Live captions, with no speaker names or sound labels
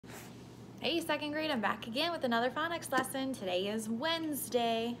Hey, second grade, I'm back again with another phonics lesson. Today is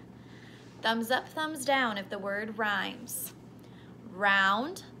Wednesday. Thumbs up, thumbs down if the word rhymes.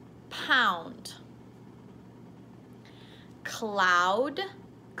 Round, pound. Cloud,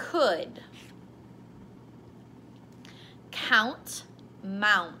 could. Count,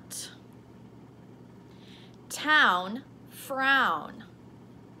 mount. Town, frown.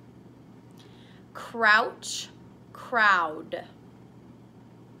 Crouch, crowd.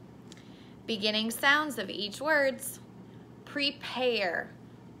 Beginning sounds of each words. Prepare,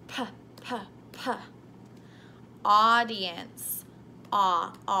 p, p, p. Audience,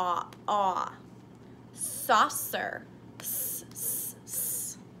 ah, ah, ah. Saucer, s, s,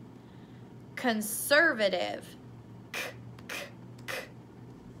 s. Conservative, k, k, k.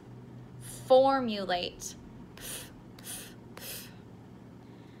 Formulate, f, f, f.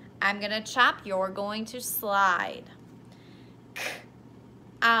 I'm gonna chop, you're going to slide. K,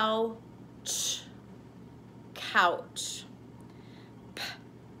 ow, ch, couch. P,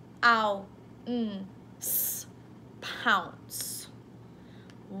 ow, s, pounce.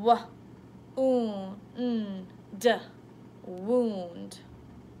 W, d, wound.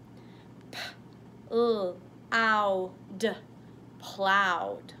 P, ow, d,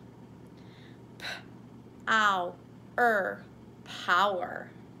 plowed. P, ow,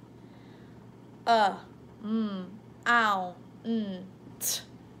 power. Ow, t,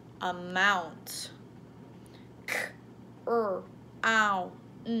 amount. K, ow,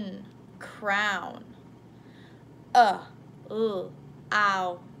 crown.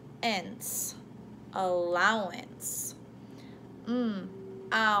 Ow, ence, allowance.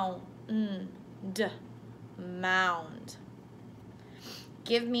 Ow, d, mound.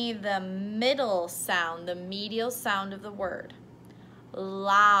 Give me the middle sound, the medial sound of the word.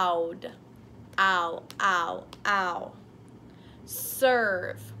 Loud, ow, ow, ow.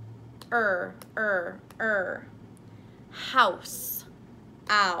 Serve, House,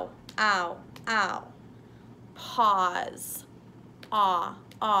 ow, ow, ow. Pause, ah,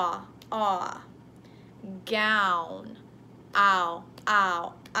 ah, ah. Gown, ow,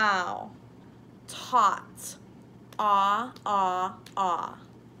 ow, ow. Taught, ah, ah, ah.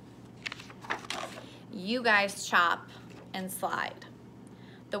 You guys chop and slide.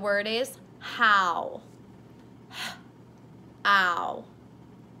 The word is how. Ow.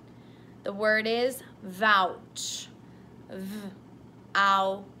 The word is vouch.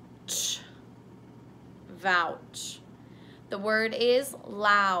 Ouch. Vouch. The word is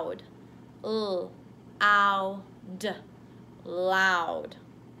loud. Ow, d, loud.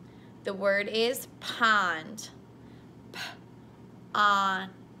 The word is pond.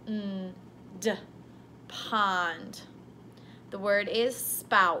 D, pond. The word is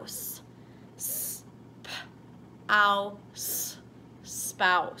spouse.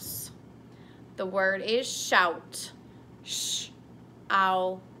 Spouse. The word is shout.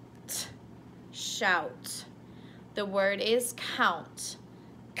 Out, shout. The word is count.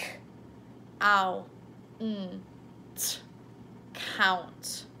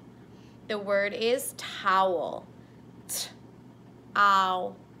 Count. The word is towel.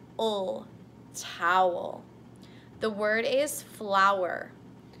 Towel. The word is flower.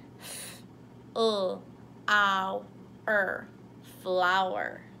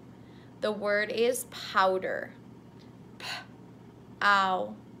 Flower. The word is powder.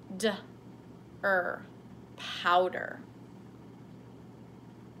 Powder.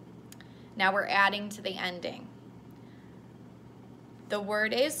 Now we're adding to the ending. The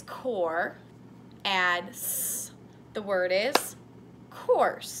word is core. Add s. The word is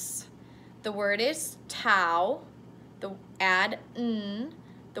course. The word is tow. Add n.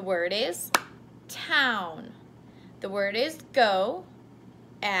 The word is town. The word is go.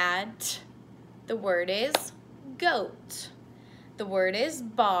 Add t. The word is goat. The word is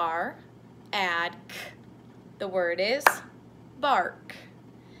bar. Add k. The word is bark.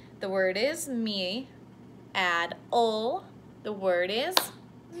 The word is me. Add ul. The word is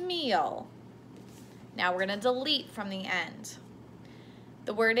meal. Now we're going to delete from the end.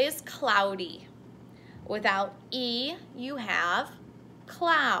 The word is cloudy. Without e, you have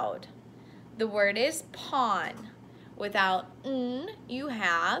cloud. The word is pawn. Without n, you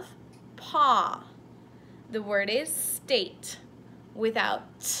have paw. The word is state.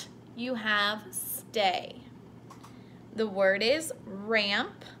 Without t, you have stay. The word is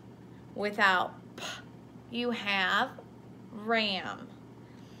ramp. Without p, you have ram.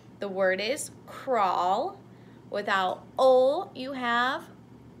 The word is crawl. Without ul, you have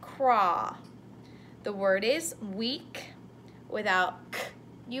craw. The word is weak. Without k,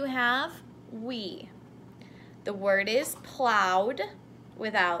 you have we. The word is plowed.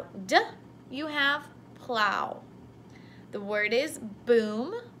 Without d, you have plow. The word is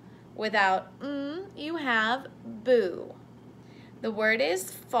boom. Without you have boo. The word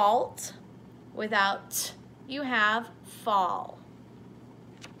is fault. Without t, you have fall.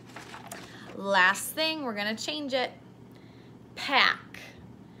 Last thing, we're gonna change it. Pack.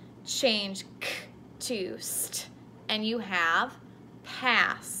 Change k to st, and you have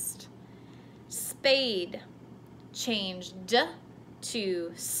past. Spade. Change d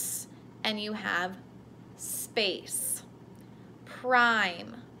to s, and you have space.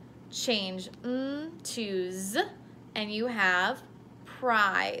 Prime. Change to z, and you have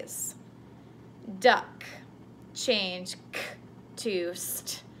prize. Duck. Change k to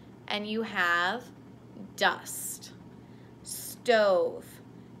st, and you have dust. Stove.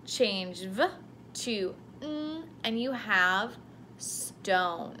 Change v to n, and you have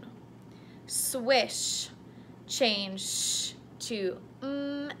stone. Swish. Change sh to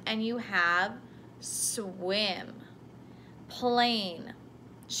and you have swim. Plane.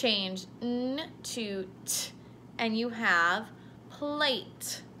 Change n to t, and you have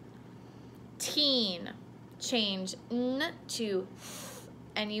plate. Teen. Change n to th,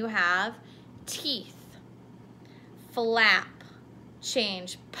 and you have teeth. Flap.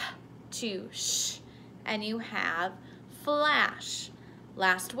 Change p to sh, and you have flash.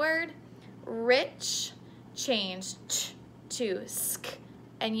 Last word, rich. Change ch to sk,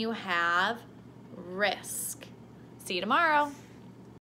 and you have risk. See you tomorrow.